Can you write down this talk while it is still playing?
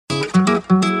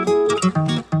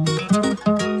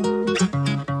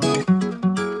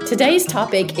Today's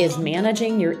topic is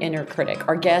managing your inner critic.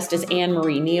 Our guest is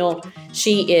Anne-Marie Neal.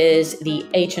 She is the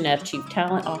H&F Chief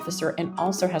Talent Officer and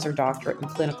also has her doctorate in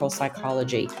clinical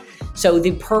psychology. So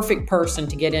the perfect person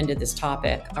to get into this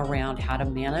topic around how to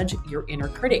manage your inner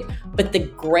critic. But the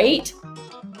great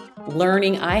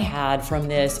learning I had from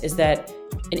this is that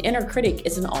an inner critic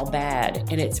isn't all bad,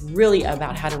 and it's really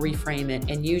about how to reframe it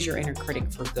and use your inner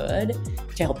critic for good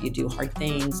to help you do hard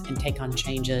things and take on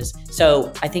changes.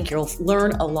 So I think you'll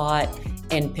learn a lot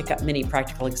and pick up many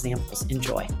practical examples.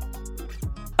 Enjoy.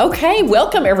 Okay,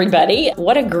 welcome everybody.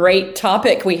 What a great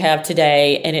topic we have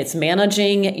today, and it's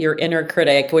managing your inner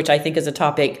critic, which I think is a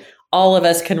topic all of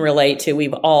us can relate to.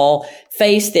 We've all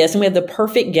faced this, and we have the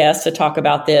perfect guest to talk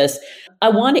about this. I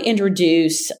want to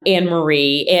introduce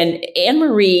Anne-Marie, and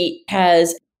Anne-Marie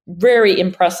has very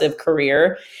impressive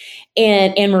career,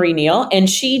 and Anne-Marie Neal, and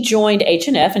she joined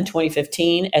H&F in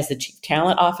 2015 as the Chief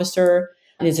Talent Officer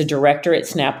and is a director at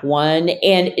Snap One.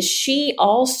 And she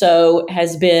also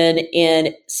has been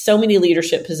in so many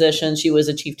leadership positions. She was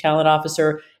a Chief Talent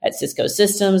Officer at Cisco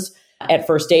Systems, at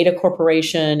First Data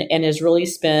Corporation, and has really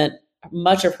spent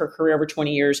much of her career, over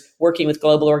 20 years, working with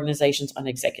global organizations on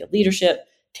executive leadership,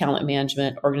 talent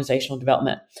management, organizational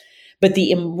development. But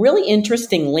the really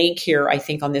interesting link here, I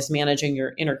think, on this managing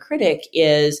your inner critic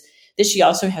is that she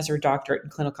also has her doctorate in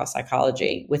clinical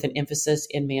psychology with an emphasis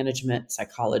in management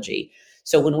psychology.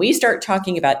 So when we start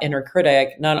talking about inner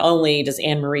critic, not only does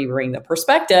Anne-Marie bring the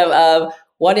perspective of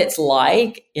what it's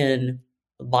like in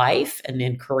life and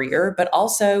in career, but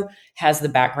also has the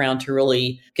background to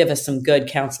really give us some good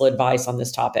counsel advice on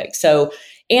this topic. So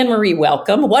Anne-Marie,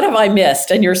 welcome. What have I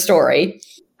missed in your story?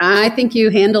 I think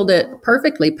you handled it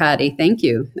perfectly, Patty. Thank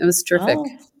you. It was terrific. Oh,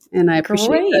 and I appreciate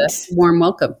the warm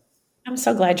welcome. I'm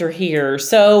so glad you're here.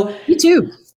 So you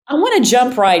too. I want to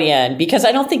jump right in because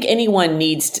I don't think anyone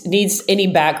needs any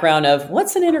background of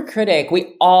what's an inner critic.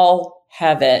 We all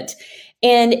have it.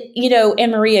 And, you know,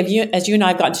 Anne-Marie, as you and I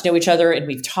have gotten to know each other and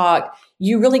we've talked,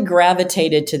 you really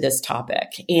gravitated to this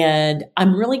topic. And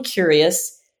I'm really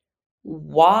curious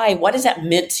why, what has that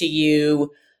meant to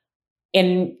you?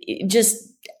 And just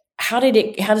how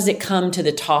does it come to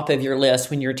the top of your list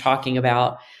when you're talking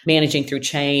about managing through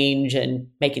change and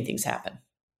making things happen?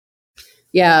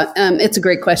 Yeah, it's a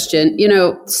great question. You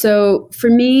know, so for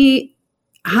me,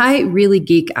 I really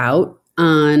geek out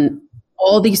on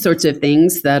all these sorts of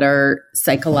things that are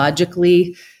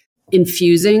psychologically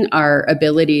infusing our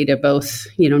ability to both,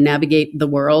 navigate the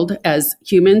world as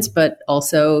humans, but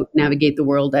also navigate the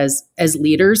world as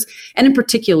leaders, and in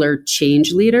particular,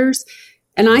 change leaders.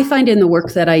 And I find in the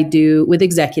work that I do with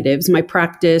executives, my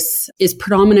practice is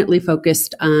predominantly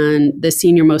focused on the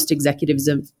senior most executives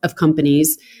of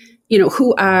companies,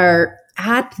 who are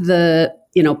at the,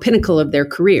 pinnacle of their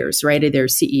careers, right? They're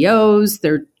CEOs,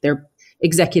 they're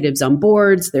executives on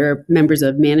boards, they're members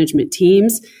of management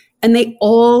teams, and they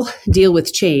all deal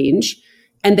with change,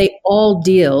 and they all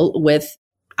deal with,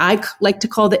 I like to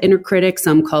call the inner critic,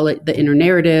 some call it the inner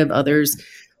narrative, others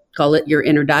call it your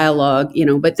inner dialogue,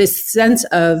 but this sense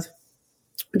of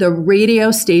the radio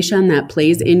station that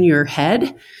plays in your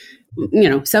head,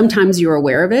 sometimes you're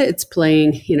aware of it. It's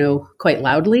playing, quite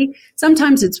loudly.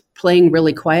 Sometimes it's playing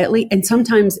really quietly. And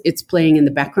sometimes it's playing in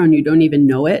the background. You don't even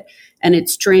know it. And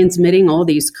it's transmitting all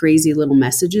these crazy little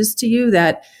messages to you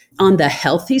that on the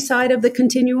healthy side of the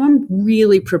continuum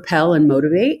really propel and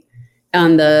motivate.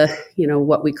 On the,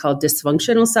 what we call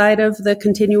dysfunctional side of the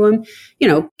continuum,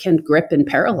 can grip and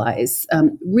paralyze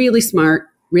really smart,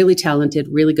 really talented,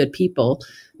 really good people,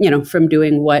 from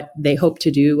doing what they hope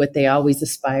to do, what they always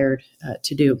aspired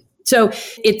to do. So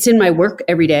it's in my work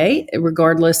every day,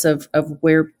 regardless of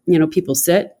where, people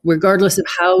sit, regardless of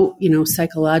how,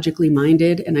 psychologically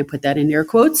minded, and I put that in air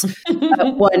quotes,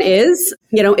 one is,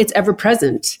 it's ever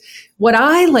present. What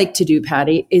I like to do,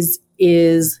 Patty, is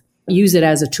use it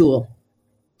as a tool,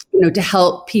 to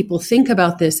help people think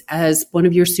about this as one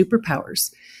of your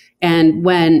superpowers. And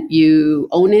when you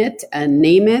own it and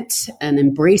name it and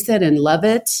embrace it and love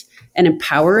it and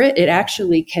empower it, it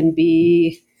actually can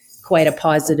be quite a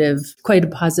positive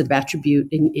attribute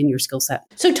in your skill set.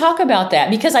 So talk about that,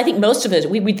 because I think most of us,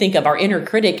 we think of our inner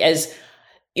critic as,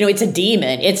 it's a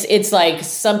demon. It's like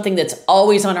something that's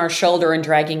always on our shoulder and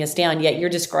dragging us down, yet you're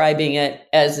describing it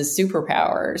as a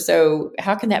superpower. So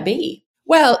how can that be?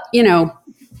 Well,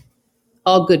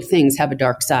 all good things have a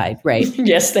dark side, right?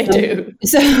 Yes, they do.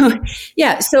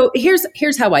 So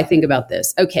here's how I think about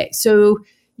this. Okay, so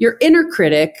your inner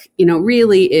critic,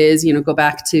 really is, go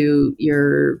back to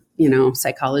your,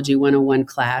 psychology 101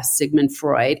 class, Sigmund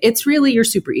Freud. It's really your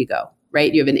superego,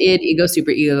 right? You have an id, ego,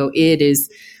 superego. Id is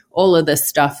all of the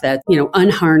stuff that,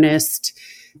 unharnessed,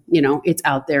 It's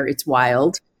out there, it's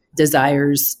wild,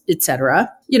 desires,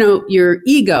 etc. Your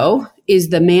ego is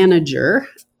the manager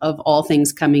of all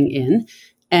things coming in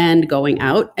and going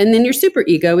out. And then your super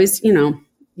ego is,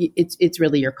 it's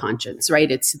really your conscience,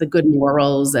 right? It's the good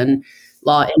morals and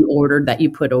law and order that you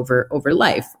put over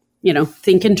life.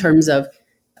 Think in terms of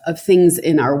things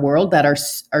in our world that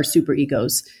are super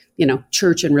egos.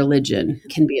 Church and religion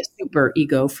can be a super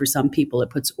ego for some people.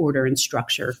 It puts order and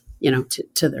structure,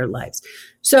 to their lives.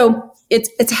 So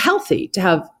it's healthy to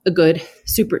have a good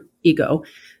super ego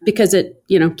because it,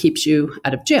 keeps you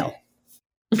out of jail.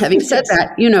 Having said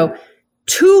that,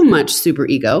 too much super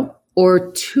ego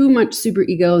or too much super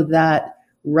ego that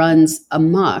runs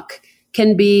amok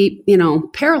can be,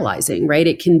 paralyzing, right?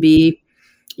 It can be,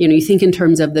 you think in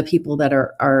terms of the people that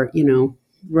are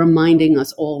reminding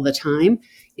us all the time,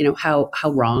 how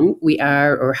wrong we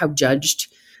are or how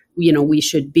judged, we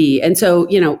should be. And so,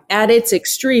 at its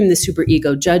extreme, the super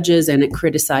ego judges and it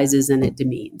criticizes and it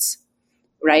demeans,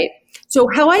 right? So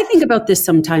how I think about this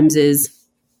sometimes is,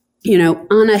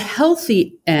 on a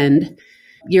healthy end,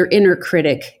 your inner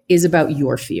critic is about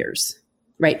your fears,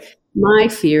 right? My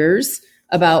fears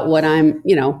about what I'm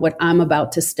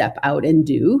about to step out and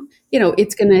do,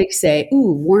 it's going to say,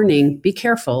 ooh, warning, be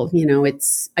careful.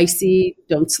 It's icy,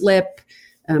 don't slip,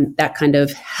 that kind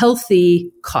of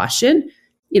healthy caution,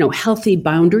 healthy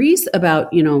boundaries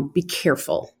about, be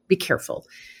careful.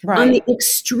 Right. On the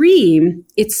extreme,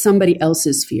 it's somebody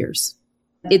else's fears.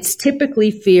 It's typically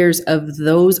fears of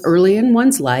those early in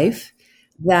one's life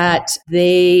that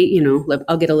they,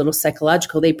 I'll get a little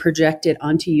psychological. They projected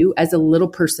onto you as a little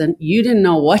person. You didn't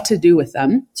know what to do with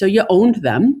them. So you owned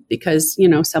them because,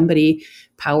 somebody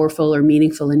powerful or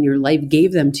meaningful in your life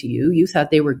gave them to you. You thought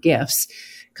they were gifts.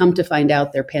 Come to find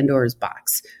out they're Pandora's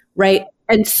box, right?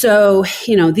 And so,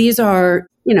 these are,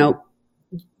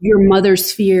 your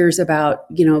mother's fears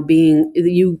about, being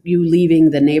you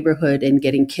leaving the neighborhood and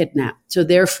getting kidnapped. So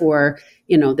therefore,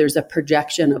 there's a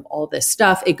projection of all this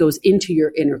stuff. It goes into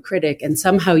your inner critic. And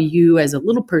somehow you as a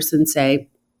little person say,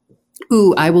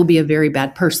 ooh, I will be a very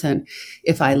bad person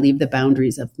if I leave the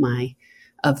boundaries of my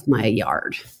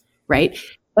yard, right?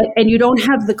 And you don't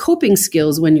have the coping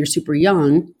skills when you're super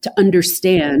young to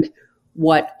understand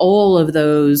what all of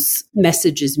those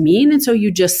messages mean. And so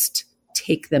you just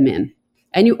take them in.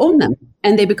 And you own them.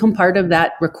 And they become part of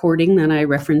that recording that I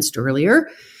referenced earlier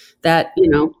that,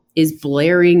 is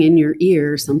blaring in your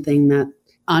ear, something that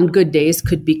on good days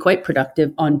could be quite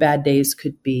productive, on bad days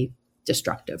could be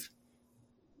destructive.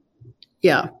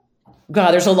 Yeah.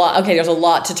 God, there's a lot. Okay, there's a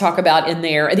lot to talk about in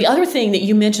there. And the other thing that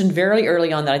you mentioned very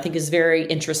early on that I think is very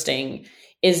interesting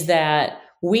is that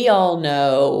we all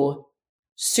know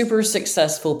super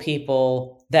successful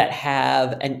people that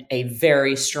have a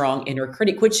very strong inner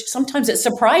critic, which sometimes it's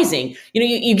surprising.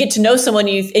 You get to know someone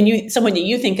someone that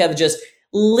you think of just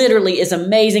literally is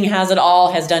amazing, has it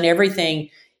all, has done everything,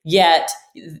 yet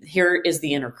here is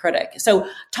the inner critic. So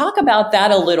talk about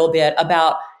that a little bit,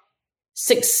 about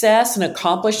success and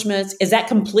accomplishments. Is that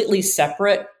completely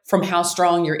separate from how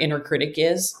strong your inner critic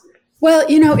is? Well,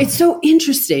 it's so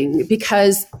interesting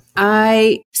because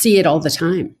I see it all the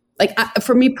time. Like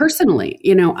for me personally,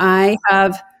 I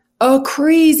have a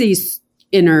crazy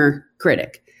inner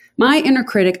critic. My inner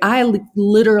critic, I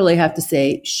literally have to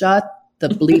say, shut the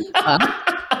bleep up.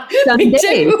 Some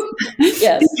days.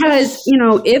 Yes. Because,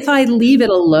 if I leave it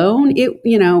alone,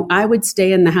 I would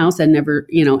stay in the house and never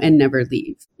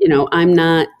leave. I'm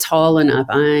not tall enough.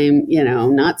 I'm,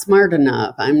 not smart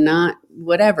enough. I'm not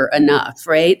whatever enough.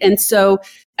 Right. And so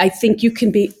I think you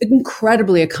can be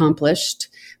incredibly accomplished.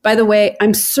 By the way,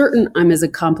 I'm certain I'm as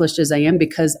accomplished as I am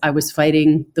because I was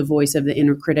fighting the voice of the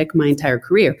inner critic my entire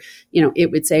career.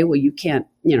 It would say, well, you can't,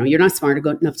 you're not smart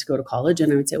enough to go to college.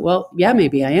 And I would say, well, yeah,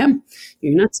 maybe I am.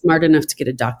 You're not smart enough to get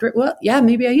a doctorate. Well, yeah,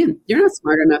 maybe I am. You're not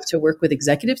smart enough to work with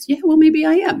executives. Yeah, well, maybe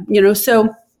I am. So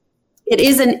it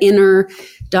is an inner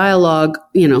dialogue,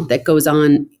 that goes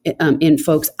on in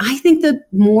folks. I think the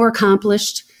more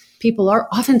accomplished people are,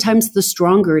 oftentimes the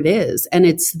stronger it is. And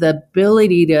it's the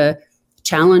ability to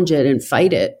challenge it and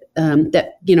fight it.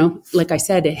 That, like I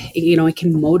said, it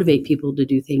can motivate people to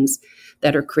do things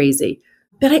that are crazy.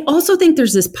 But I also think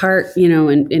there's this part,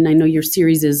 and I know your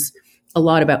series is a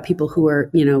lot about people who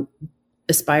are,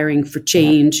 aspiring for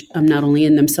change, not only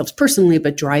in themselves personally,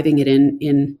 but driving it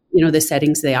in the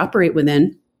settings they operate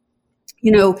within.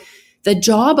 The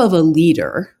job of a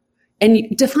leader, and you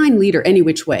define leader any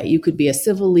which way. You could be a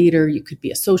civil leader, you could be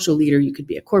a social leader, you could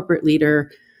be a corporate leader,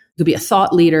 you could be a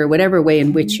thought leader, whatever way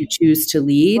in which you choose to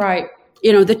lead. Right.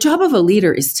 The job of a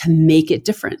leader is to make it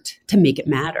different, to make it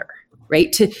matter,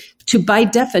 right? To by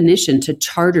definition, to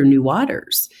charter new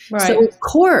waters. Right. So of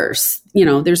course,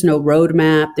 there's no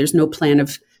roadmap, there's no plan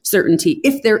of certainty.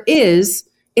 If there is,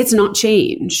 it's not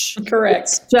change. Correct.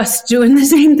 It's just doing the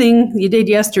same thing you did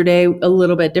yesterday a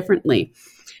little bit differently.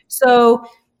 So,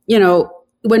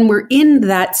 when we're in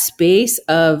that space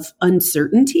of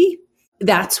uncertainty,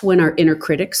 that's when our inner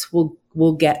critics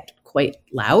will get quite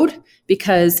loud,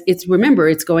 because it's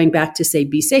going back to say,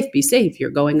 be safe, you're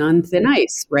going on thin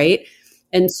ice, right?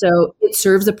 And so it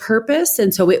serves a purpose.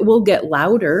 And so it will get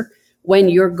louder when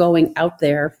you're going out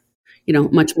there,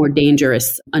 much more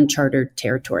dangerous, uncharted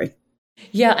territory.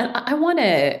 Yeah. And I want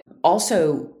to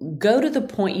also go to the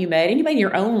point you made in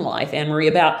your own life, Anne-Marie,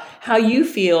 about how you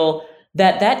feel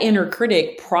that inner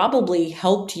critic probably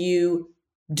helped you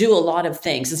do a lot of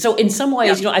things. And so in some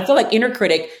ways, I feel like inner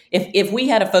critic, if we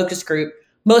had a focus group,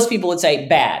 most people would say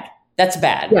bad. That's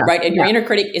bad, right? And your inner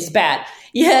critic is bad.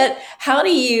 Yet, how do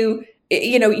you,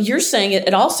 you're saying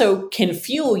it also can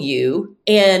fuel you.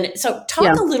 And so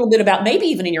talk a little bit about, maybe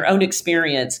even in your own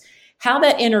experience, how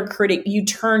that inner critic, you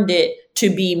turned it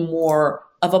to be more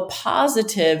of a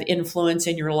positive influence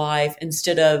in your life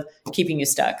instead of keeping you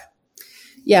stuck.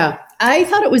 Yeah, I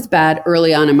thought it was bad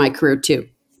early on in my career too,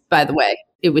 by the way.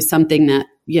 It was something that,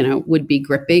 would be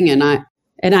gripping, and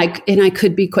I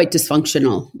could be quite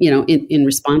dysfunctional, in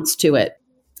response to it.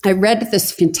 I read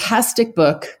this fantastic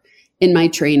book in my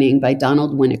training by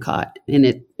Donald Winnicott,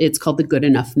 and it's called The Good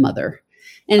Enough Mother.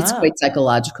 And it's quite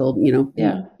psychological,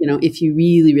 if you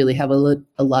really, really have a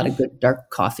lot of good dark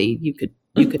coffee, you could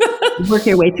work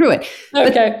your way through it.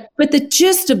 Okay. But the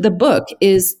gist of the book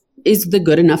is the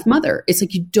good enough mother. It's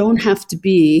like, you don't have to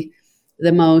be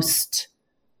the most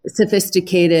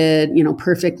sophisticated,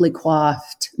 perfectly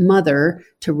coiffed mother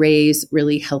to raise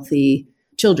really healthy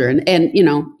children. And,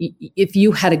 if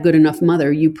you had a good enough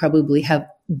mother, you probably have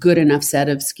good enough set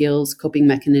of skills, coping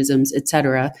mechanisms, et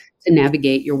cetera, to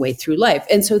navigate your way through life.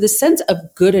 And so the sense of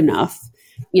good enough,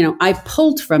 I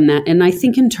pulled from that. And I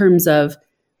think in terms of,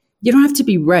 you don't have to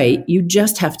be right. You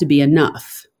just have to be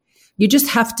enough. You just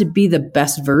have to be the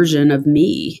best version of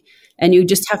me. And you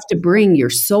just have to bring your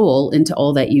soul into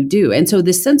all that you do. And so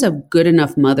this sense of good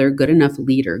enough mother, good enough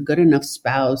leader, good enough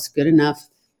spouse, good enough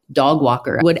dog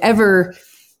walker, whatever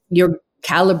you're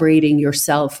calibrating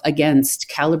yourself against,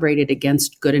 calibrated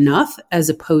against good enough, as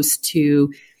opposed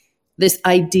to this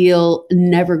ideal,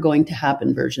 never going to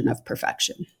happen version of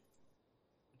perfection.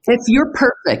 If you're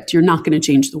perfect, you're not going to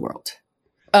change the world.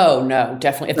 Oh, no,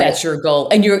 definitely. If that's your goal.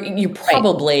 And you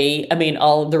probably,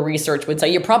 all the research would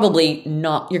say you're probably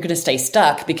not, you're going to stay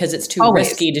stuck because it's too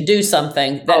risky to do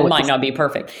something that might not be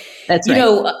perfect. That's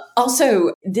right.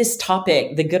 Also this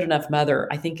topic, the good enough mother,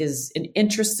 I think is an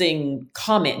interesting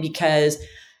comment, because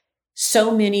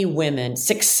so many women,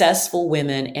 successful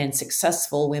women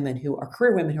who are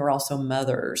career women who are also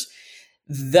mothers,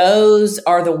 those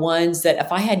are the ones that,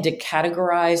 if I had to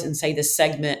categorize and say the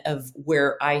segment of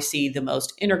where I see the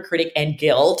most inner critic and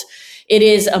guilt, it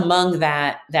is among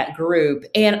that group.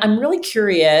 And I'm really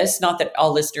curious, not that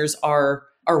all listeners are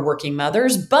working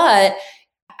mothers, but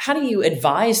how do you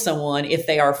advise someone if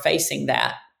they are facing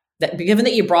that? Given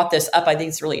that you brought this up, I think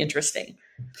it's really interesting.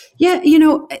 Yeah,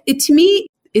 to me,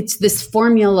 it's this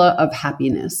formula of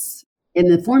happiness.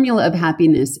 And the formula of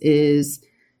happiness is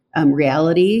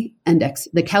reality and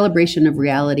the calibration of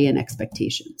reality and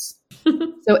expectations.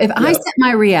 So if I set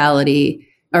my reality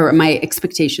or my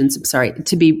expectations,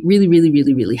 to be really, really,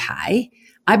 really, really high,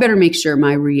 I better make sure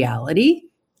my reality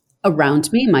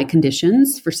around me, my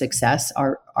conditions for success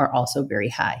are also very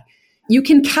high. You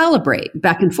can calibrate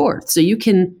back and forth. So you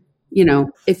can,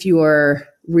 if your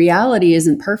reality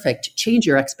isn't perfect, change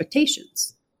your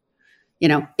expectations.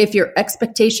 If your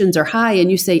expectations are high and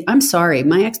you say, I'm sorry,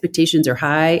 my expectations are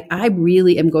high, I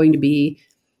really am going to be,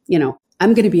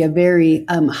 I'm going to be a very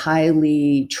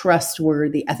highly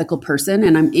trustworthy, ethical person,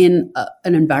 and I'm in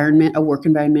a work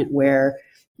environment where,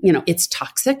 it's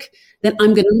toxic, then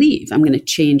I'm going to leave. I'm going to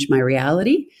change my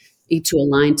reality to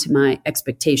align to my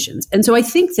expectations. And so I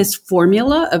think this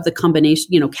formula of the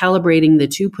combination, calibrating the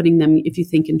two, putting them, if you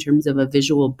think in terms of a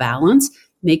visual balance,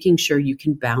 making sure you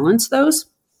can balance those,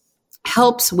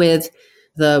 helps with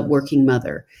the working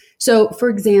mother. So, for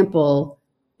example,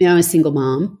 I'm a single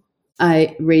mom.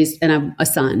 I have a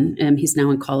son, and he's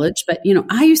now in college. But,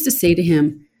 I used to say to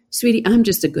him, sweetie, I'm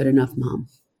just a good enough mom.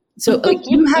 So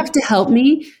you have to help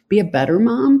me be a better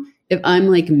mom if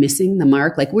I'm missing the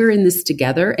mark. We're in this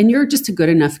together, and you're just a good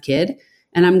enough kid.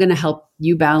 And I'm going to help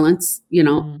you balance,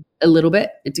 a little bit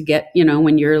to get,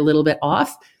 when you're a little bit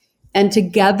off. And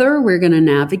together we're going to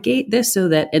navigate this so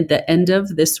that at the end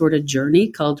of this sort of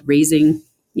journey called raising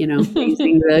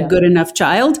the good enough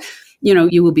child,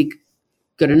 you will be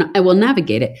good enough. I will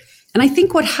navigate it. And I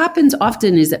think what happens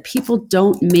often is that people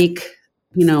don't make,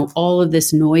 all of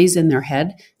this noise in their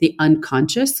head, the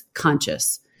unconscious,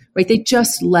 conscious, right? They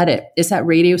just let it. It's that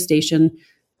radio station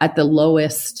at the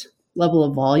lowest level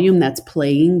of volume that's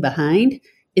playing behind.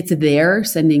 It's there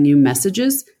sending you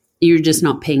messages. You're just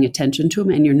not paying attention to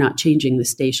them, and you're not changing the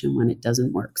station when it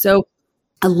doesn't work. So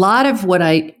a lot of what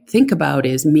I think about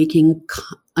is making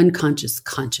unconscious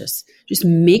conscious. Just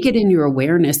make it in your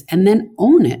awareness and then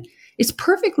own it. It's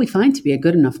perfectly fine to be a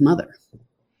good enough mother.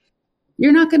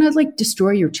 You're not going to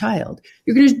destroy your child.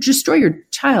 You're going to destroy your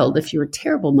child if you're a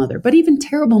terrible mother. But even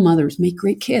terrible mothers make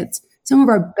great kids. Some of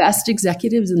our best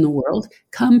executives in the world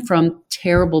come from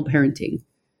terrible parenting,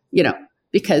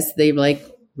 because they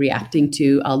reacting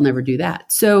to, I'll never do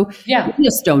that. So you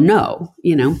just don't know,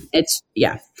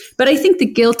 But I think the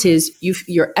guilt is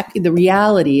the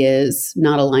reality is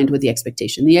not aligned with the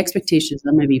expectation. The expectation is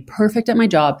I'm going to be perfect at my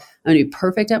job. I'm going to be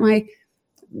perfect at my,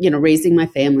 raising my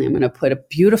family. I'm going to put a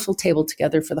beautiful table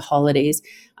together for the holidays.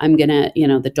 I'm going to,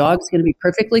 the dog's going to be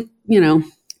perfectly,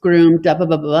 groomed, blah, blah,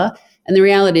 blah, blah. And the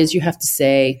reality is you have to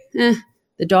say,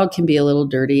 the dog can be a little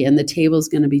dirty and the table's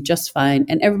going to be just fine.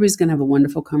 And everybody's going to have a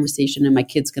wonderful conversation and my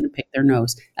kid's going to pick their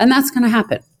nose. And that's going to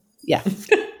happen. Yeah.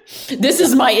 This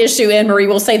is my issue, Anne-Marie.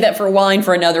 We'll save that for wine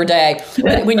for another day.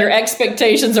 When your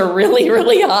expectations are really,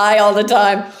 really high all the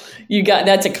time,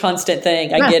 that's a constant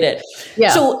thing. I get it. Yeah.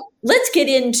 So let's get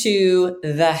into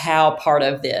the how part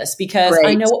of this, because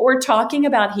I know what we're talking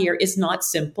about here is not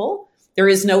simple. There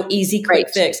is no easy, quick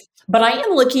fix. But I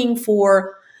am looking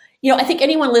for, I think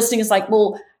anyone listening is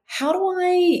well,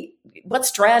 what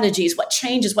strategies, what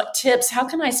changes, what tips, how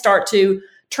can I start to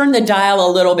turn the dial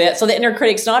a little bit so the inner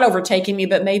critic's not overtaking me,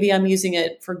 but maybe I'm using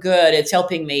it for good. It's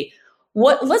helping me.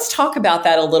 Let's talk about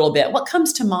that a little bit. What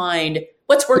comes to mind?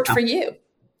 What's worked for you?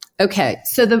 Okay.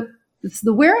 So the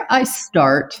where I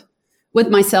start with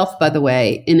myself, by the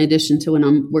way, in addition to when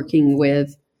I'm working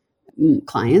with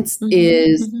clients,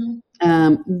 is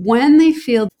when they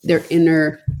feel their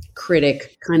inner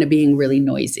critic kind of being really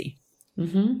noisy.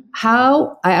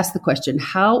 I ask the question,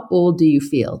 how old do you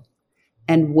feel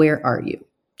and where are you?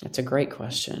 That's a great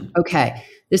question. Okay.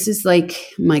 This is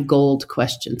my gold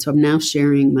question. So I'm now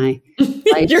sharing my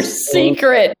your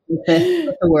secret with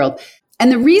the world.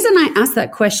 And the reason I ask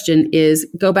that question is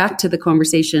go back to the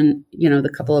conversation,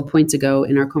 the couple of points ago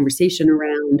in our conversation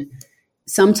around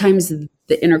sometimes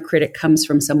the inner critic comes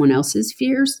from someone else's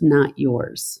fears, not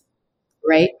yours,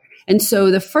 right? And so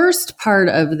the first part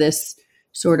of this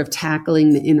sort of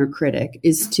tackling the inner critic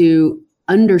is to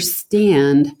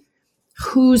understand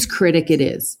whose critic it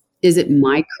is. Is it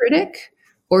my critic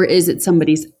or is it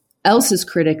somebody else's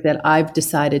critic that I've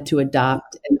decided to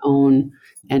adopt and own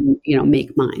and,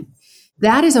 make mine?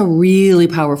 That is a really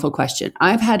powerful question.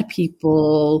 I've had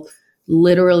people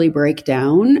literally break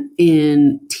down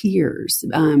in tears.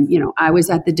 I was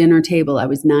at the dinner table. I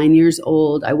was 9 years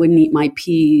old. I wouldn't eat my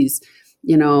peas.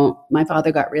 My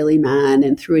father got really mad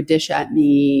and threw a dish at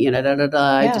me. I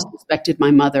disrespected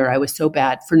my mother. I was so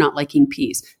bad for not liking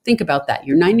peas. Think about that.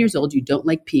 You're 9 years old. You don't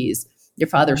like peas. Your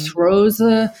father throws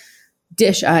a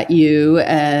dish at you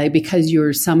because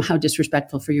you're somehow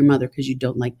disrespectful for your mother because you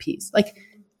don't like peas.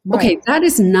 Okay, that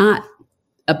is not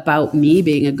about me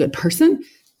being a good person.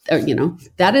 Or,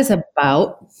 that is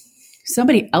about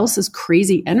somebody else's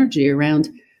crazy energy around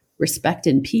respect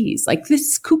and peace. This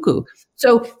is cuckoo.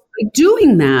 So by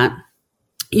doing that,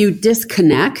 you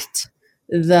disconnect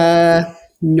the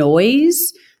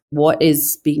noise, what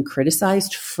is being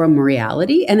criticized from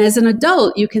reality. And as an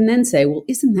adult, you can then say, well,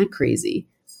 isn't that crazy?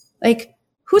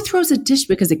 Who throws a dish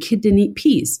because a kid didn't eat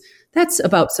peas? That's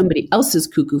about somebody else's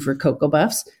cuckoo for Cocoa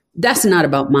Puffs. That's not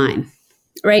about mine.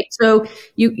 Right. So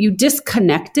you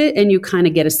disconnect it and you kind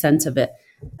of get a sense of it.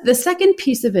 The second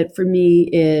piece of it for me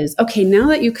is, okay, now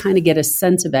that you kind of get a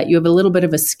sense of that, you have a little bit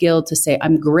of a skill to say,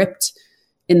 I'm gripped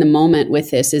in the moment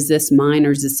with this. Is this mine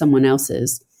or is this someone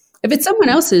else's? If it's someone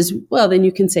else's, well, then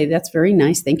you can say, that's very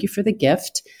nice. Thank you for the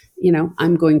gift.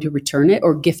 I'm going to return it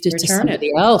or gift it to somebody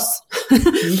else.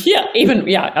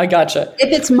 I gotcha.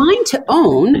 If it's mine to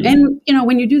own, and,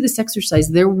 when you do this exercise,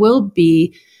 there will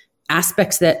be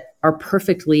aspects that are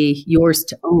perfectly yours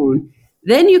to own.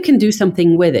 Then you can do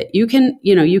something with it. You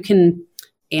can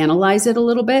analyze it a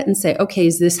little bit and say, okay,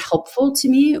 is this helpful to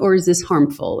me or is this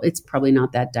harmful? It's probably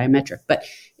not that diametric, but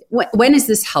when is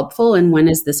this helpful and when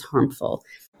is this harmful?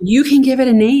 You can give it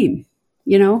a name,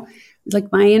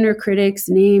 my inner critic's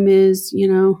name is,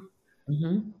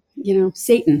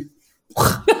 Satan.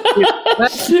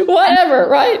 Whatever,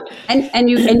 right? And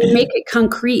you make it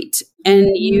concrete, and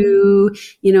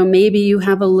maybe you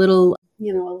have a little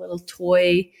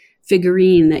toy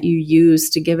figurine that you use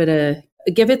to give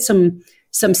it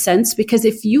some sense, because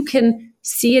if you can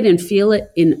see it and feel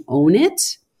it and own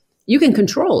it, you can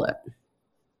control it.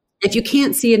 If you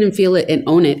can't see it and feel it and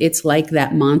own it, it's like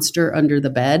that monster under the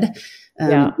bed.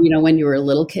 When you were a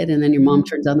little kid and then your mom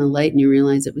turns on the light and you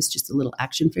realize it was just a little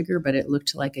action figure, but it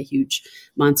looked like a huge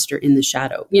monster in the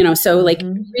shadow, so like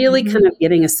really kind of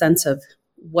getting a sense of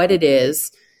what it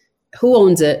is, who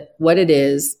owns it, what it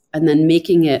is, and then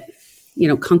making it,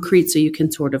 concrete so you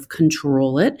can sort of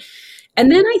control it. And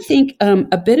then I think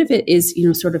a bit of it is,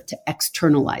 sort of to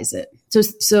externalize it.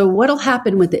 So what'll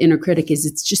happen with the inner critic is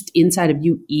it's just inside of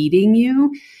you eating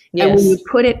you. Yes. And when you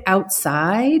put it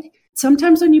outside,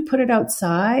 sometimes when you put it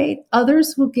outside,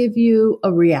 others will give you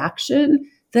a reaction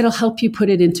that'll help you put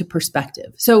it into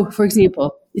perspective. So for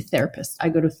example, a therapist. I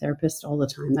go to a therapist all the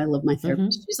time. I love my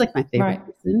therapist. She's like my favorite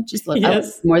person. She's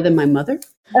more than my mother.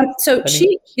 So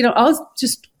she, I'll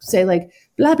just say like,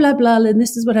 blah, blah, blah, and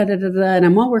this is what and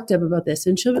I'm all worked up about this.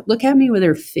 And she'll look at me with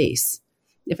her face.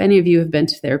 If any of you have been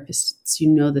to therapists, you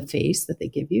know the face that they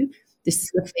give you. This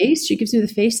is the face. She gives me the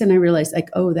face, and I realize like,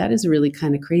 oh, that is really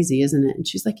kind of crazy, isn't it? And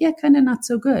she's like, yeah, kind of not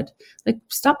so good. Like,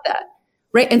 stop that.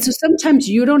 Right. And so sometimes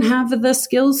you don't have the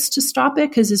skills to stop it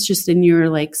because it's just in your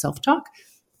like self-talk.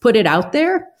 Put it out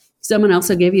there. Someone else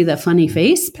will give you the funny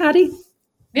face, Patty.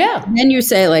 Yeah. And then you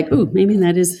say like, ooh, maybe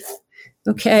that is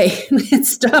okay.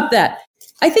 Let's stop that.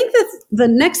 I think that the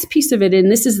next piece of it,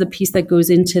 and this is the piece that goes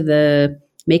into the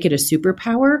make it a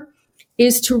superpower,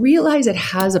 is to realize it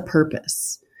has a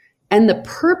purpose. And the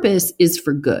purpose is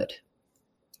for good.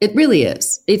 It really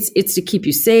is. It's to keep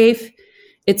you safe.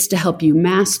 It's to help you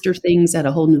master things at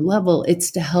a whole new level. It's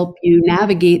to help you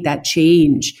navigate that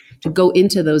change, to go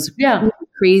into those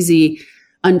crazy,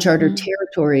 uncharted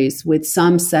territories with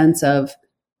some sense of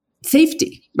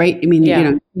safety, right? I mean,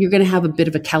 you're going to have a bit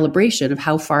of a calibration of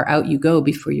how far out you go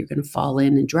before you're going to fall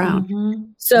in and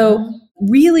drown. So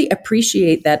really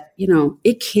appreciate that,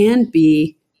 it can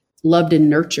be loved and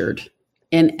nurtured.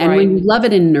 And when you love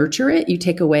it and nurture it, you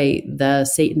take away the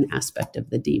Satan aspect of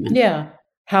the demon. Yeah.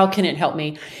 How can it help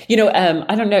me?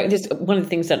 I don't know. This one of the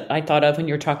things that I thought of when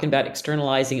you were talking about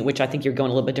externalizing it, which I think you're going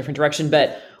a little bit different direction.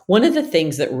 But one of the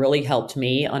things that really helped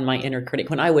me on my inner critic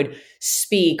when I would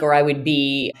speak or I would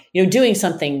be, doing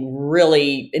something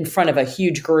really in front of a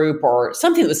huge group or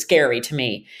something that was scary to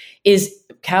me is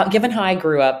given how I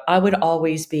grew up, I would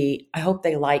always be, I hope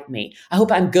they like me. I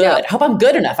hope I'm good. I hope I'm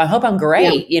good enough. I hope I'm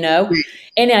great,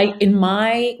 And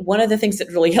one of the things that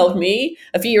really helped me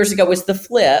a few years ago was the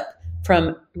flip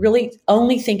from really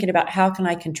only thinking about how can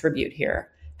I contribute here?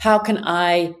 How can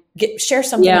I share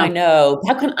something I know?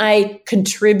 How can I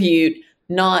contribute?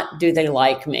 Not do they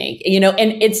like me?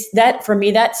 And it's that for me,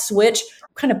 that switch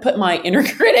kind of put my inner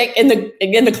critic in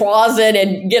the closet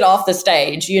and get off the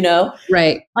stage,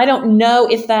 Right. I don't know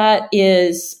if that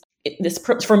is this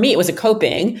for me, it was a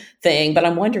coping thing, but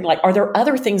I'm wondering like, are there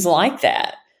other things like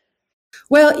that?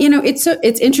 Well,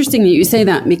 it's interesting that you say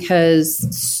that because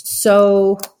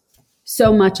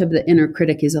so much of the inner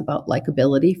critic is about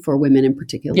likability for women in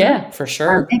particular. Yeah, for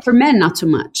sure. And for men, not so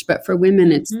much. But for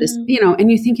women, it's this,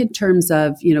 and you think in terms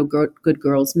of, good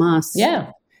girls must.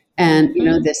 Yeah. And,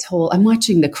 this whole, I'm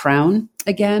watching The Crown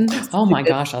again. Oh my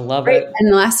gosh, I love it.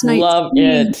 And last night on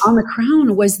The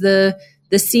Crown was the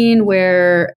scene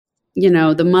where,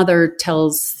 the mother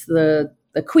tells the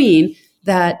queen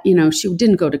that, she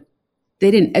didn't they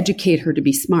didn't educate her to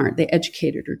be smart. They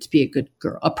educated her to be a good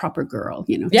girl, a proper girl,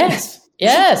 Yes.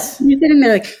 Yes. You're sitting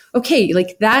there like, okay,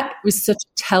 like that was such a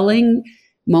telling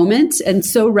moment and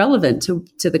so relevant to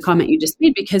the comment you just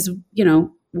made because,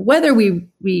 whether we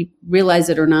realize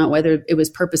it or not, whether it was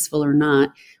purposeful or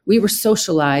not, women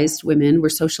were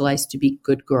socialized to be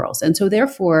good girls. And so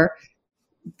therefore,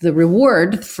 the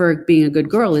reward for being a good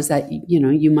girl is that,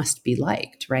 you must be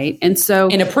liked, right? And so...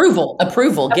 And approval,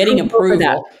 getting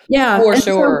approval. Yeah. For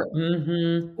sure.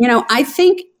 So, I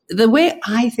think the way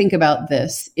I think about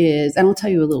this is, and I'll tell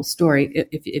you a little story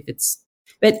if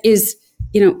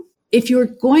you're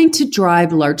going to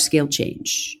drive large scale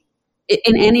change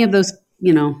in any of those,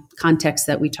 contexts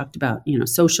that we talked about,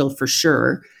 social for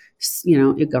sure,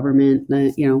 government,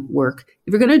 work,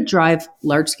 if you're going to drive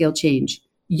large scale change,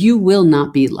 you will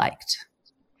not be liked.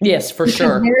 Yes, for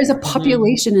sure. There is a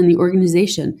population in the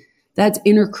organization that's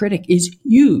inner critic is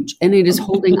huge and it is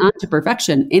holding on to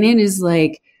perfection. And it is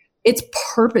like, its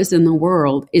purpose in the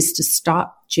world is to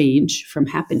stop change from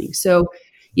happening. So,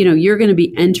 you're going to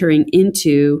be entering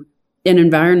into an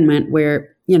environment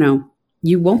where,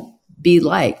 you won't be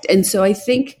liked. And so I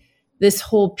think this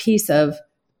whole piece of,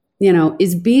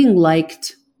 is being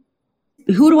liked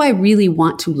who do I really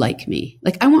want to like me?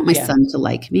 Like, I want my son to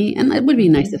like me. And it would be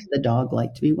nice if the dog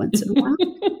liked me once in a while.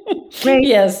 Right.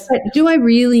 Yes. But do I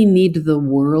really need the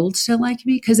world to like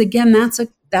me? Because again,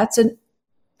 that's an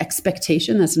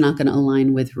expectation that's not going to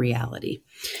align with reality.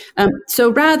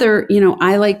 So rather,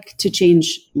 I like to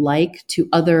change like to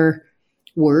other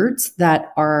words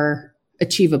that are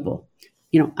achievable.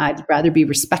 I'd rather be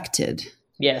respected.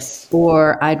 Yes.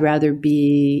 Or I'd rather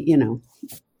be,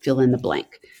 fill in the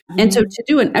blank. And so to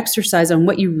do an exercise on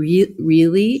what you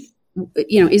really,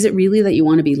 is it really that you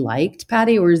want to be liked,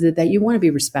 Patty, or is it that you want to be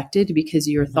respected because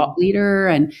you're a thought leader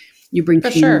and you bring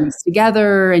communities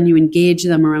together and you engage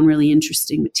them around really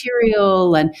interesting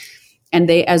material and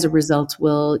they, as a result,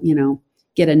 will,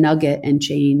 get a nugget and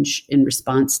change in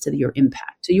response to your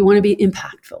impact. So you want to be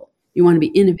impactful. You want to be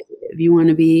innovative. You want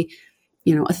to be,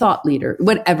 a thought leader,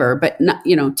 whatever, but not,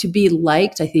 to be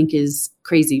liked, I think is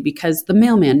crazy because the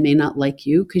mailman may not like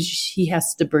you because he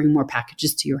has to bring more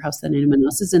packages to your house than anyone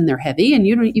else's and they're heavy and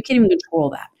you can't even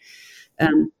control that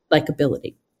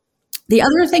likability. The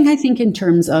other thing I think in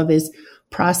terms of is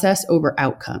process over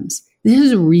outcomes. This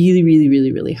is really, really,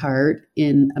 really, really hard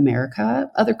in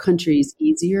America. Other countries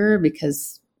easier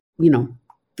because,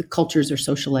 the cultures are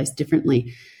socialized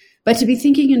differently. But to be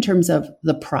thinking in terms of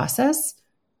the process,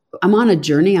 I'm on a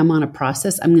journey, I'm on a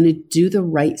process, I'm going to do the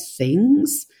right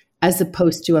things as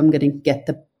opposed to I'm going to get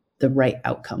the right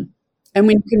outcome. And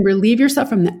when you can relieve yourself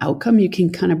from the outcome, you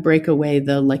can kind of break away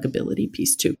the likability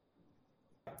piece too.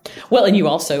 Well, and you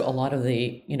also, a lot of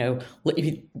the, if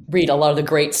you read a lot of the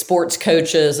great sports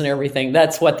coaches and everything,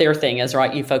 that's what their thing is,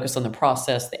 right? You focus on the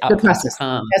process, the outcomes. The process.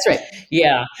 That's right.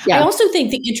 Yeah. I also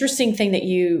think the interesting thing that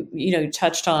you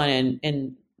touched on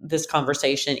in this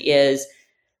conversation is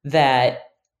that,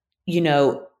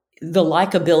 the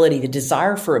likability, the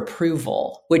desire for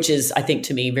approval, which is, I think,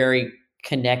 to me, very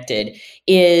connected,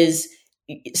 is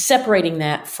separating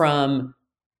that from,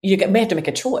 you may have to make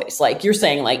a choice. Like you're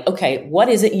saying, like, okay, what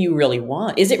is it you really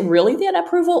want? Is it really that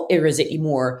approval or is it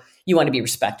more, you want to be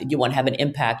respected? You want to have an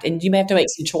impact and you may have to make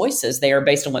some choices there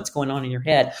based on what's going on in your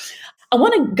head. I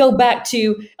want to go back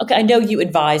to, okay, I know you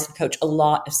advise and coach a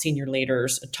lot of senior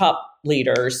leaders, top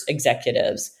leaders,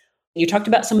 executives. You talked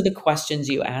about some of the questions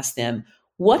you asked them.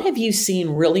 What have you seen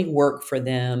really work for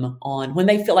them on when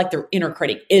they feel like their inner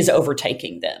critic is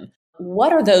overtaking them?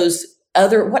 What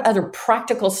other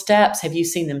practical steps have you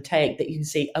seen them take that you can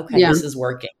see, okay, this is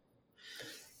working?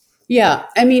 Yeah.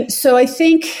 So I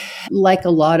think like a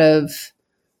lot of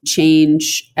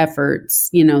change efforts,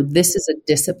 this is a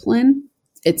discipline.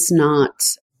 It's not,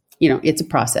 it's a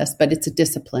process, but it's a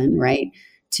discipline, right?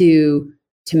 To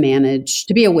manage,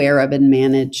 to be aware of and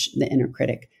manage the inner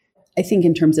critic. I think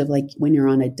in terms of like when you're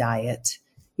on a diet,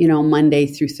 Monday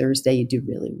through Thursday, you do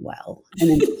really well. And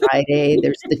then Friday,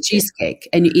 there's the cheesecake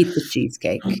and you eat the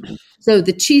cheesecake. So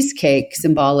the cheesecake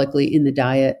symbolically in the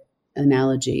diet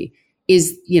analogy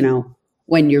is,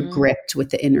 when you're gripped with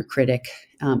the inner critic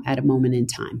at a moment in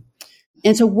time.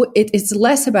 And so it's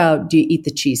less about, do you eat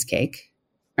the cheesecake?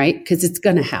 Right? Because it's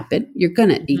going to happen. You're going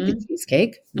to eat the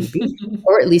cheesecake, maybe,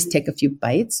 or at least take a few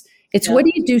bites. It's what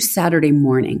do you do Saturday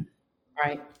morning?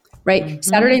 Right? Mm-hmm.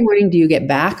 Saturday morning, do you get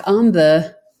back on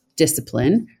the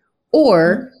discipline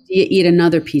or do you eat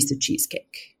another piece of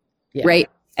cheesecake? Yeah. Right?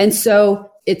 And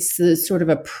so it's the sort of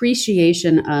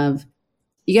appreciation of,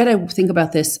 you got to think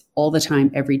about this all the time,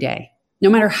 every day.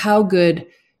 No matter how good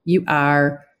you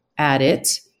are at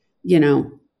it,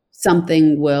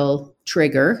 something will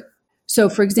trigger. So,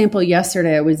 for example,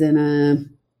 yesterday I was in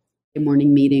a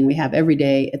morning meeting we have every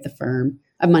day at the firm,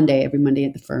 every Monday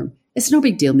at the firm. It's no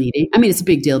big deal meeting. It's a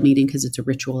big deal meeting because it's a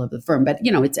ritual of the firm, but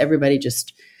it's everybody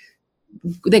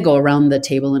they go around the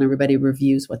table and everybody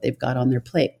reviews what they've got on their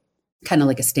plate. Kind of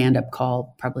like a stand-up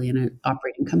call, probably in an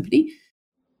operating company.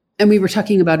 And we were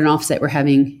talking about an offsite we're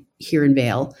having here in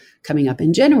Vail coming up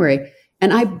in January.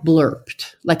 And I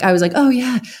blurped, I was like, oh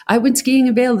yeah, I went skiing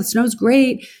in Vail. The snow's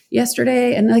great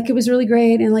yesterday. And it was really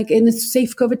great. And and it's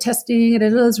safe COVID testing and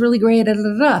it's really great.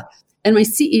 And my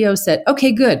CEO said,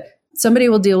 okay, good. Somebody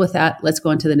will deal with that. Let's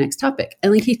go on to the next topic.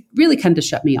 And he really kind of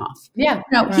shut me off. Yeah.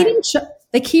 No, right. He didn't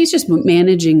he's just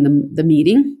managing the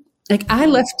meeting. I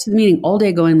left the meeting all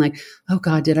day going oh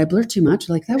God, did I blurt too much?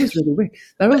 That was really weird.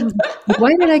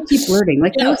 Why did I keep blurting?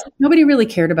 Nobody really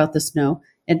cared about the snow.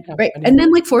 And right. And then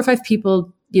 4 or 5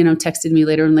 people, texted me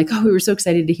later and oh, we were so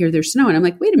excited to hear there's snow. And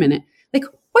I'm wait a minute,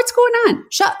 what's going on?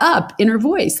 Shut up, inner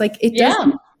voice. It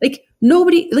doesn't,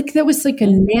 nobody, that was a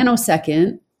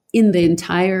nanosecond in the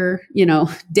entire,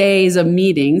 days of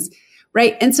meetings.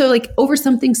 Right. And so over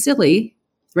something silly,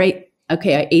 right?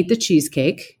 Okay. I ate the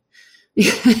cheesecake.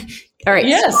 All right.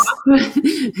 Yes.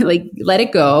 So, let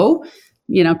it go.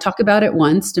 talk about it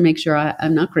once to make sure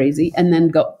I'm not crazy, and then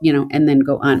go, and then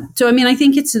go on. So, I mean, I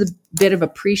think it's a bit of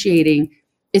appreciating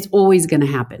it's always going to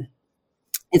happen.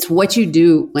 It's what you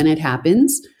do when it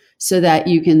happens so that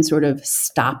you can sort of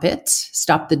stop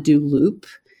the do loop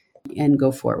and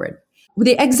go forward. With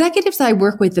the executives I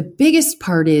work with, the biggest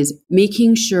part is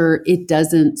making sure it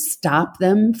doesn't stop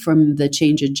them from the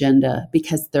change agenda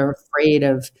because they're afraid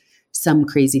of some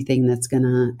crazy thing that's going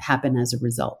to happen as a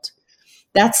result.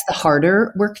 That's the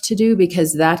harder work to do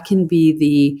because that can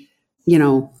be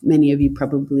many of you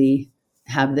probably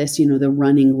have this, the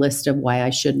running list of why I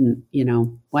shouldn't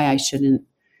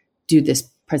do this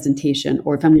presentation,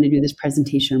 or if I'm going to do this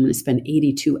presentation, I'm going to spend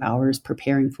 82 hours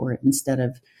preparing for it instead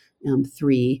of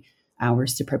 3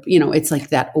 hours to prep. It's like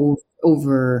that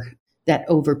over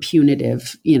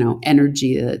punitive,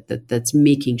 energy that's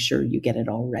making sure you get it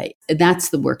all right. That's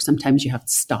the work. Sometimes you have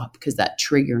to stop because that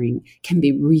triggering can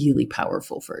be really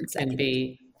powerful for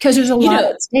executives. Because there's a lot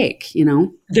at stake,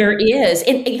 There is.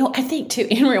 And, I think too,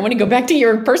 Anne-Marie, I want to go back to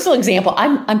your personal example.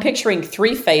 I'm picturing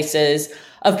 3 faces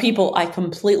of people I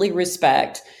completely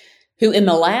respect who in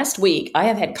the last week I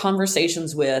have had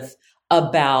conversations with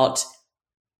about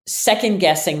second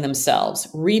guessing themselves,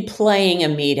 replaying a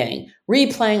meeting,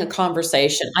 replaying a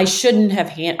conversation. I shouldn't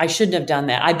have done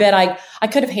that. I bet I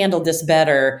could have handled this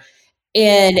better.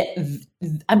 And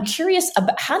I'm curious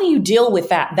about how do you deal with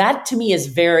that? That to me is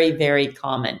very, very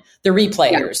common. The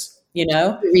replayers,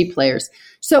 The replayers.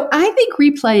 So I think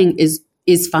replaying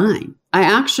is fine. I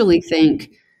actually think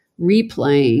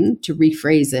replaying, to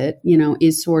rephrase it,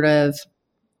 is sort of,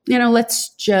 let's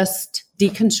just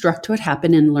deconstruct what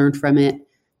happened and learn from it,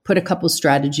 put a couple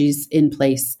strategies in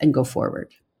place and go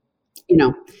forward.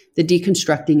 The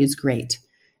deconstructing is great.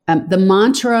 The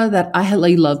mantra that I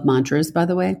love mantras, by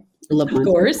the way. I love mantras.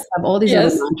 Of course. I have all these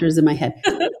other mantras in my head.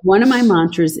 One of my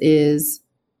mantras is,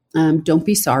 don't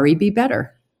be sorry, be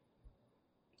better.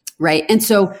 Right. And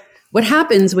so what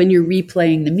happens when you're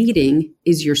replaying the meeting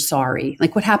is you're sorry.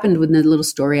 Like what happened with the little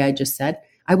story I just said,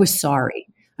 I was sorry.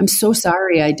 I'm so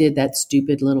sorry I did that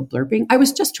stupid little blurping. I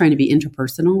was just trying to be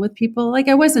interpersonal with people. Like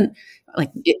I wasn't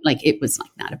it was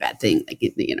like not a bad thing.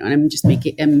 And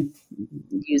I'm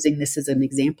using this as an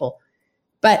example.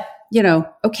 But,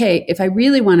 okay, if I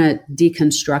really want to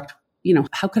deconstruct,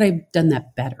 how could I have done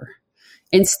that better?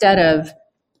 Instead of,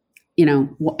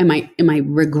 am I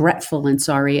regretful and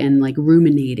sorry and like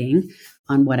ruminating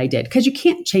on what I did? Because you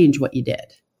can't change what you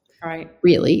did. Right.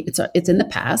 Really, it's in the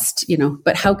past,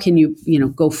 but how can you,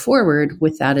 go forward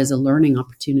with that as a learning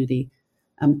opportunity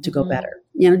to go better?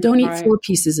 Don't eat 4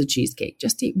 pieces of cheesecake.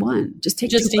 Just eat one. Just take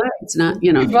 2 bites. Not,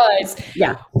 bites.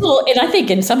 Yeah. Well, and I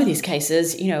think in some of these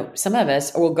cases, some of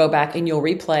us will go back and you'll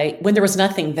replay when there was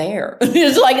nothing there.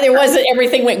 It's like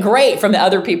everything went great from the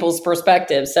other people's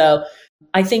perspective. So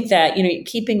I think that,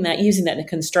 using that in a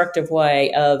constructive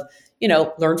way of,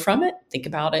 learn from it, think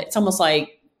about it. It's almost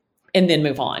like, and then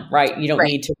move on, right? You don't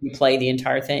need to replay the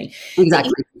entire thing.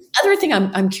 Exactly. The other thing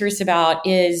I'm curious about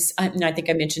is, and I think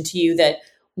I mentioned to you that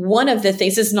one of the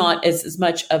things is not as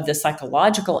much of the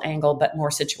psychological angle, but more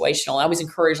situational. I always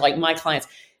encourage my clients,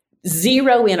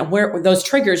 zero in where those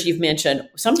triggers you've mentioned.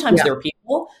 Sometimes they're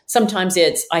people. Sometimes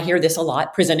it's, I hear this a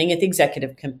lot, presenting at the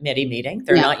executive committee meeting.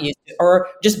 They're not used to, or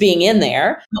just being in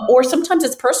there. Or sometimes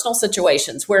it's personal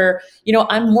situations where,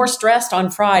 I'm more stressed on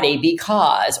Friday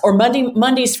because, or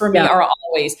Mondays for me are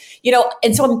always,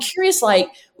 and so I'm curious,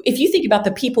 if you think about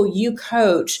the people you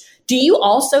coach, do you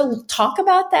also talk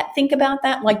about that, think about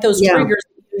that, like those triggers?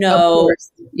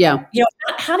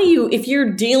 How do you, if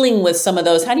you're dealing with some of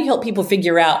those, how do you help people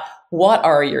figure out what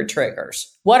are your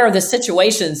triggers? What are the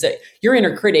situations that your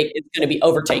inner critic is going to be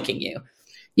overtaking you?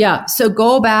 Yeah. So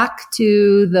go back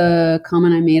to the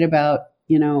comment I made about,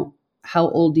 how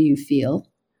old do you feel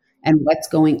and what's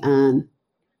going on?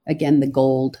 Again, the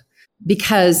gold,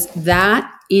 because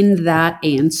in that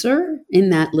answer, in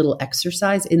that little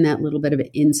exercise, in that little bit of an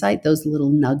insight, those little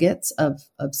nuggets of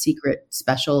secret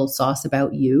special sauce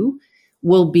about you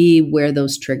will be where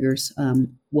those triggers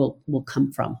will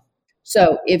come from.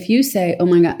 So if you say, oh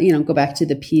my God, go back to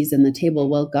the peas on the table.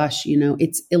 Well, gosh,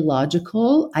 it's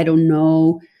illogical. I don't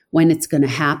know when it's going to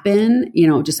happen.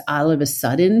 Just all of a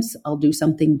sudden I'll do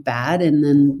something bad. And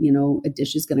then, a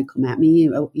dish is going to come at me,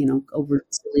 over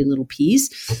silly little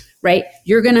peas, right?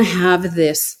 You're going to have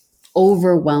this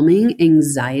overwhelming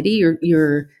anxiety.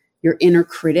 Your inner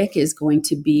critic is going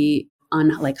to be on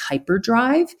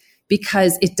hyperdrive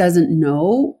because it doesn't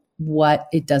know what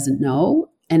it doesn't know.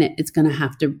 And it's going to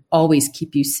have to always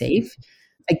keep you safe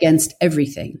against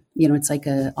everything. It's like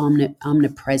a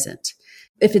omnipresent.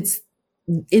 If it's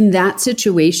in that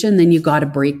situation, then you got to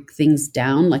break things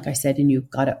down, like I said, and you've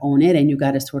got to own it, and you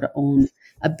got to sort of own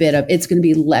a bit of, it's going to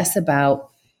be less about,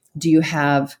 do you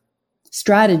have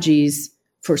strategies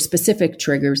for specific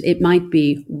triggers? It might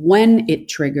be, when it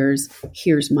triggers,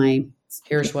 here's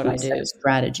what I do.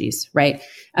 Strategies, right?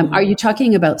 Are you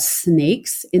talking about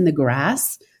snakes in the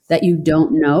grass that you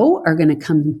don't know are going to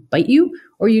come bite you?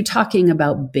 Or are you talking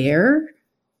about bears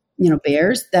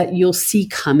that you'll see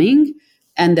coming,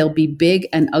 and they'll be big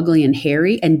and ugly and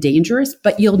hairy and dangerous,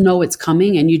 but you'll know it's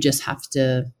coming and you just have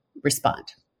to respond,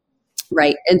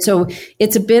 right? And so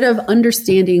it's a bit of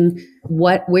understanding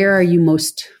where are you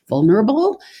most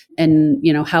vulnerable, and,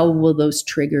 how will those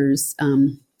triggers,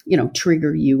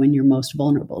 trigger you when you're most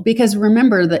vulnerable? Because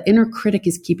remember, the inner critic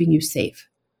is keeping you safe,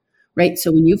 right?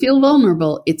 So when you feel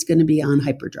vulnerable, it's going to be on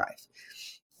hyperdrive.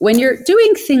 When you're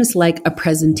doing things like a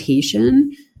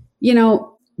presentation,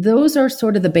 those are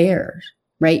sort of the bears,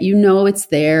 right? It's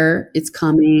there, it's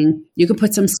coming. You can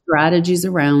put some strategies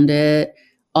around it,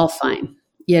 all fine,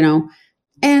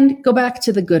 and go back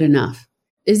to the good enough.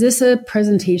 Is this a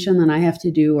presentation that I have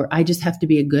to do, or I just have to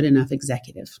be a good enough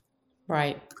executive?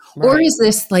 Right. Or is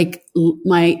this like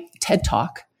my TED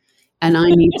Talk, and I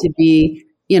need to be,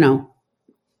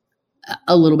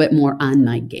 a little bit more on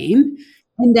my game?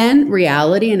 And then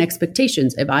reality and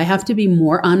expectations. If I have to be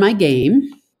more on my game,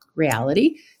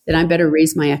 reality, then I better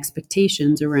raise my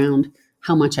expectations around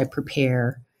how much I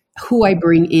prepare, who I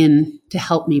bring in to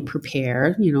help me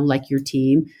prepare, like your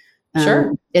team,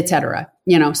 sure, et cetera.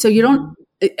 So you don't,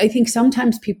 I think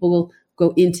sometimes people will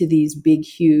go into these big,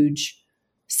 huge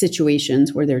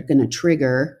situations where they're going to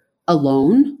trigger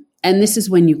alone. And this is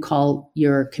when you call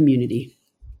your community.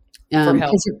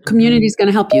 Because your community is going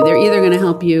to help you. They're either going to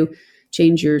help you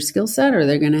change your skill set, or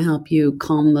they're going to help you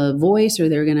calm the voice, or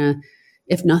they're going to,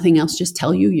 if nothing else, just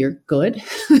tell you you're good,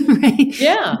 right?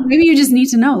 Yeah. Maybe you just need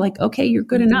to know, like, okay, you're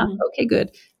good enough. Okay,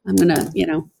 good. I'm going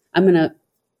to,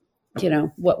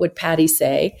 what would Patty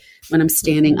say when I'm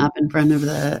standing up in front of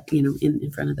the,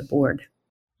 in front of the board?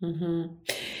 Mm-hmm.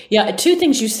 Yeah. Two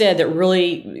things you said that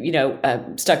really,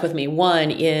 stuck with me.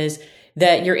 One is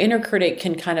that your inner critic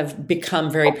can kind of become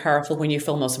very powerful when you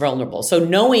feel most vulnerable. So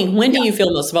knowing when do you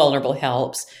feel most vulnerable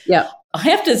helps. Yeah. I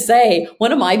have to say,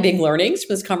 one of my big learnings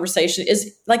from this conversation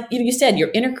is, like you said, your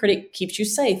inner critic keeps you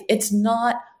safe. It's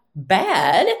not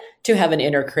bad to have an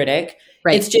inner critic.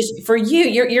 Right. It's just for you,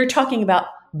 you're talking about,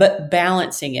 but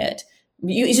balancing it,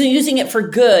 using it for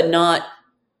good, not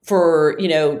for,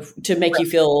 to make you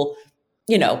feel,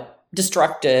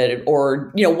 destructed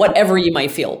or, whatever you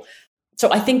might feel.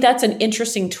 So I think that's an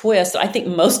interesting twist I think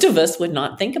most of us would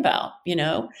not think about,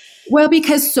 Well,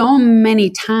 because so many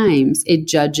times it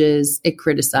judges, it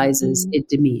criticizes, it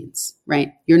demeans,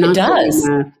 right? You're not good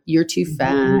enough, you're too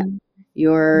fat,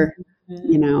 you're,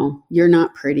 you're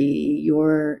not pretty,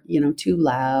 you're, too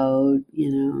loud,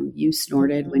 you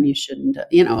snorted when you shouldn't,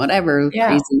 whatever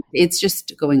crazy. It's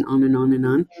just going on and on and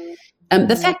on.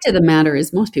 The fact of the matter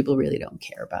is, most people really don't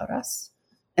care about us.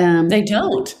 They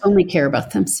don't only care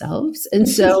about themselves. And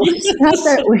so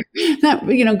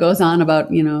that goes on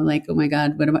about, like, oh my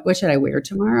God, what should I wear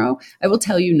tomorrow? I will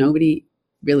tell you, nobody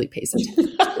really pays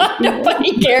attention.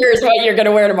 Nobody cares what you're going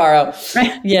to wear tomorrow.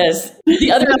 Right. Yes.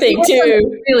 The other thing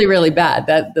too, really, really bad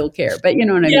that they'll care, but you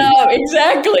know what I mean? Yeah,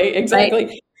 exactly.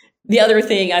 Right? The other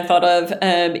thing I thought of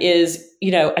is,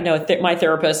 I know my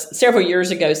therapist several years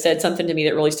ago said something to me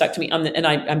that really stuck to me. And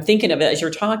I'm thinking of it as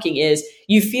you're talking is,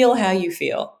 you feel how you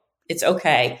feel. It's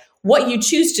okay. What you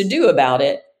choose to do about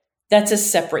it, that's a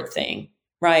separate thing,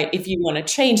 right? If you want to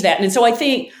change that. And so I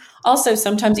think also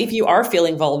sometimes if you are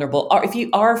feeling vulnerable or if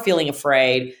you are feeling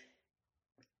afraid,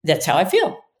 that's how I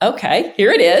feel. Okay,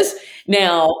 here it is.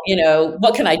 Now,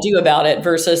 what can I do about it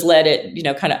versus let it,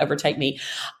 kind of overtake me?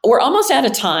 We're almost out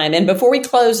of time. And before we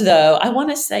close, though, I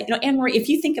want to say, Anne-Marie, if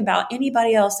you think about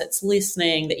anybody else that's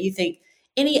listening, that you think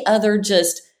any other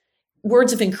just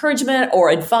words of encouragement or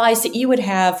advice that you would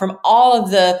have from all of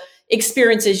the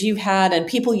experiences you've had and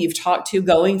people you've talked to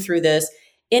going through this,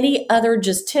 any other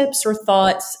just tips or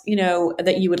thoughts,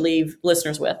 that you would leave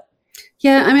listeners with?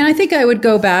 Yeah, I mean, I think I would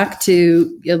go back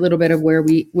to a little bit of where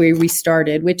we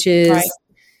started, which is, right.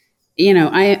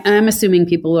 I'm assuming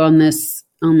people on this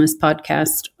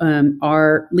podcast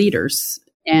are leaders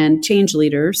and change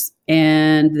leaders,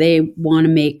 and they want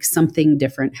to make something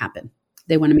different happen.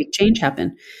 They want to make change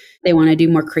happen. They want to do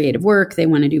more creative work. They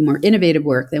want to do more innovative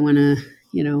work. They want to,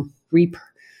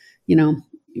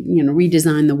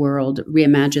 redesign the world,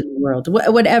 reimagine the world,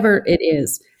 whatever it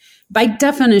is. By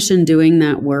definition, doing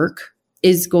that work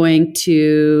is going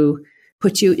to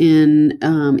put you in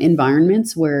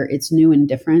environments where it's new and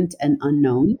different and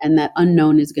unknown. And that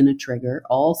unknown is going to trigger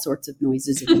all sorts of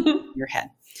noises in your head.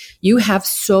 You have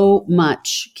so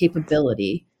much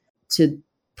capability to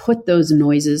put those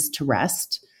noises to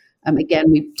rest.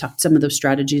 Again, we've talked some of those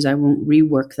strategies. I won't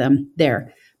rework them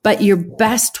there. But your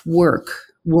best work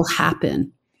will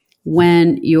happen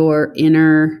when your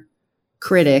inner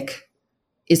critic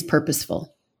is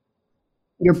purposeful.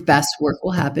 Your best work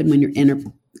will happen when your inner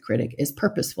critic is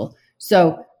purposeful.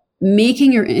 So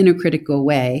making your inner critic go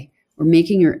away or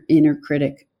making your inner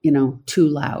critic, too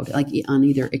loud, like on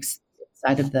either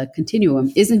side of the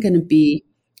continuum, isn't going to be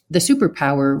the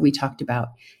superpower we talked about.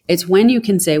 It's when you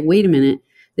can say, wait a minute,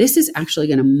 this is actually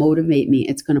going to motivate me.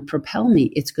 It's going to propel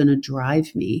me. It's going to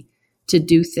drive me to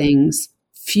do things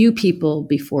few people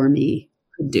before me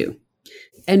could do.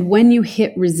 And when you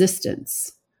hit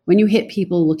resistance, when you hit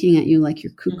people looking at you like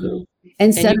you're cuckoo,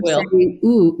 instead of saying,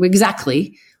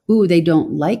 ooh, they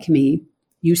don't like me,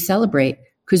 you celebrate,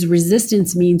 because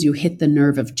resistance means you hit the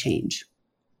nerve of change.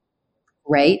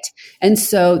 Right? And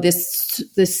so this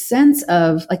sense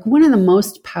of, like, one of the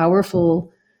most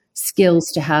powerful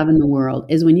skills to have in the world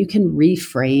is when you can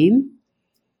reframe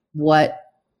what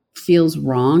feels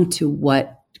wrong to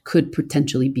what could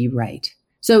potentially be right.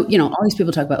 So, all these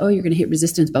people talk about, oh, you're going to hit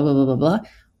resistance, blah, blah, blah, blah, blah.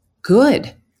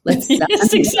 Good. Let's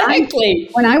yes, exactly.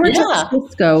 When I worked at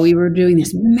Cisco, we were doing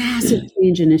this massive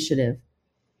change initiative.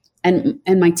 And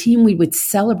my team, we would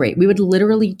celebrate. We would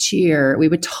literally cheer. We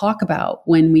would talk about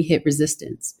when we hit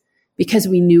resistance because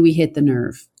we knew we hit the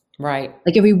nerve. Right.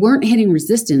 Like if we weren't hitting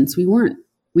resistance, we weren't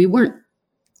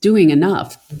doing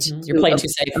enough. You're playing too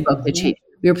safe. About the change.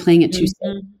 We were playing it too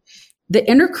safe. The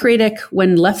inner critic,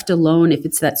 when left alone, if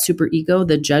it's that super ego,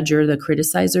 the judger, the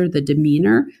criticizer, the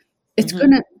demeanor, it's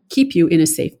going to keep you in a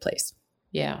safe place.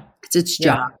 Yeah. It's its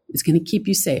job. It's going to keep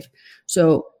you safe.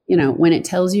 So, when it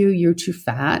tells you you're too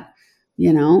fat,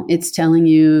 it's telling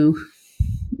you,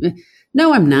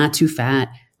 no, I'm not too fat.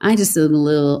 I just have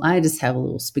a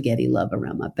little spaghetti love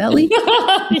around my belly.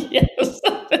 Yes.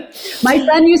 My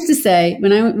son used to say,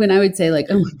 when I would say like,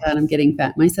 oh my God, I'm getting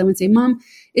fat. My son would say, Mom,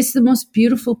 it's the most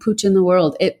beautiful pooch in the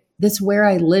world. That's where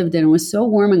I lived and it was so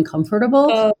warm and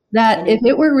comfortable that if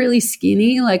it were really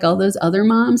skinny, like all those other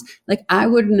moms, like I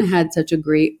wouldn't have had such a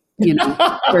great,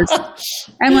 person.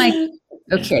 I'm like,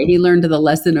 okay, he learned the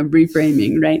lesson of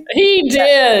reframing, right? He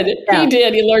did. Yeah. He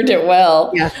did. He learned it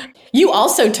well. Yeah. You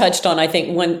also touched on, I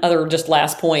think, one other just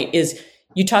last point is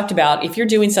you talked about if you're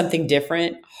doing something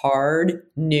different, hard,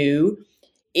 new,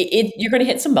 you're going to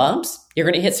hit some bumps. You're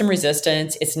going to hit some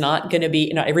resistance. It's not going to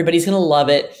be, everybody's going to love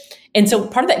it. And so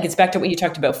part of that gets back to what you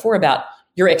talked about before about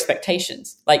your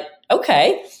expectations. Like,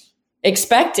 okay,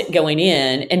 expect it going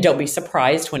in and don't be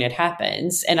surprised when it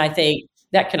happens. And I think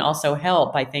that can also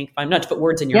help, I'm not to put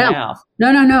words in your mouth.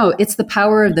 No. It's the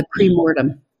power of the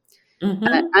pre-mortem.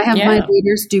 I have my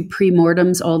leaders do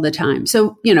pre-mortems all the time.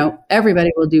 So,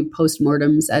 everybody will do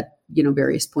post-mortems at,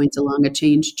 various points along a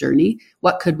change journey.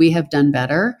 What could we have done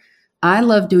better? I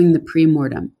love doing the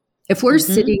pre-mortem. If we're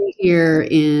sitting here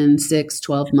in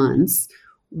 6-12 months,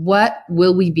 what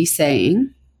will we be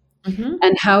saying?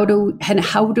 And how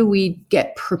do we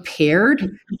get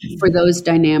prepared for those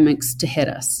dynamics to hit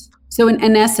us? So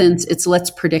in essence, it's let's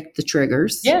predict the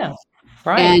triggers. Yeah.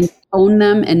 Right. And own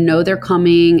them and know they're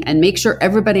coming and make sure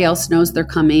everybody else knows they're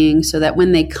coming so that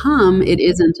when they come, it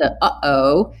isn't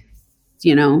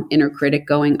inner critic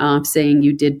going off saying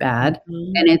you did bad.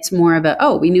 And it's more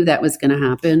of we knew that was going to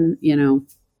happen.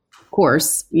 Of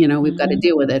course, we've got to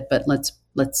deal with it, but let's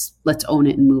own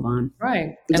it and move on.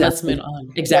 Right. Exactly. And let's move on.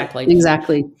 Exactly. Yeah,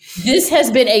 exactly. This has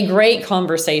been a great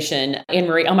conversation,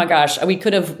 Anne-Marie. Oh my gosh, we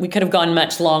could have gone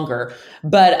much longer,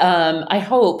 but I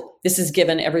hope this has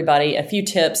given everybody a few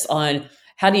tips on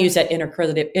how to use that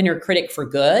inner critic for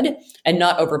good and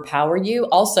not overpower you.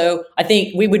 Also, I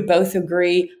think we would both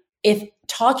agree if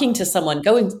talking to someone,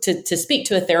 going to speak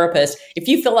to a therapist, if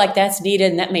you feel like that's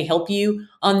needed and that may help you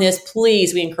on this,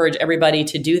 please, we encourage everybody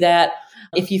to do that.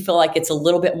 If you feel like it's a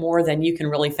little bit more than you can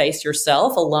really face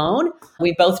yourself alone,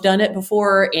 we've both done it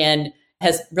before and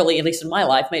has really, at least in my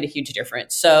life, made a huge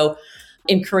difference. So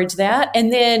encourage that.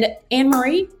 And then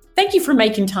Anne-Marie, thank you for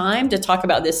making time to talk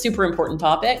about this super important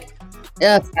topic.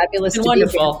 Yeah, it's fabulous. It's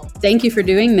wonderful. Thank you for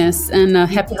doing this and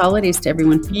happy holidays to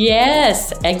everyone.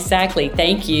 Yes, exactly.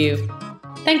 Thank you.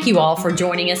 Thank you all for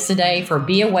joining us today for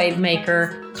Be a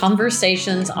Wavemaker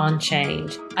Conversations on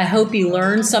Change. I hope you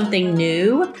learned something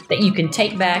new that you can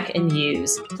take back and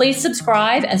use. Please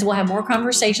subscribe as we'll have more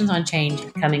conversations on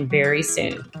change coming very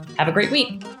soon. Have a great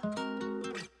week.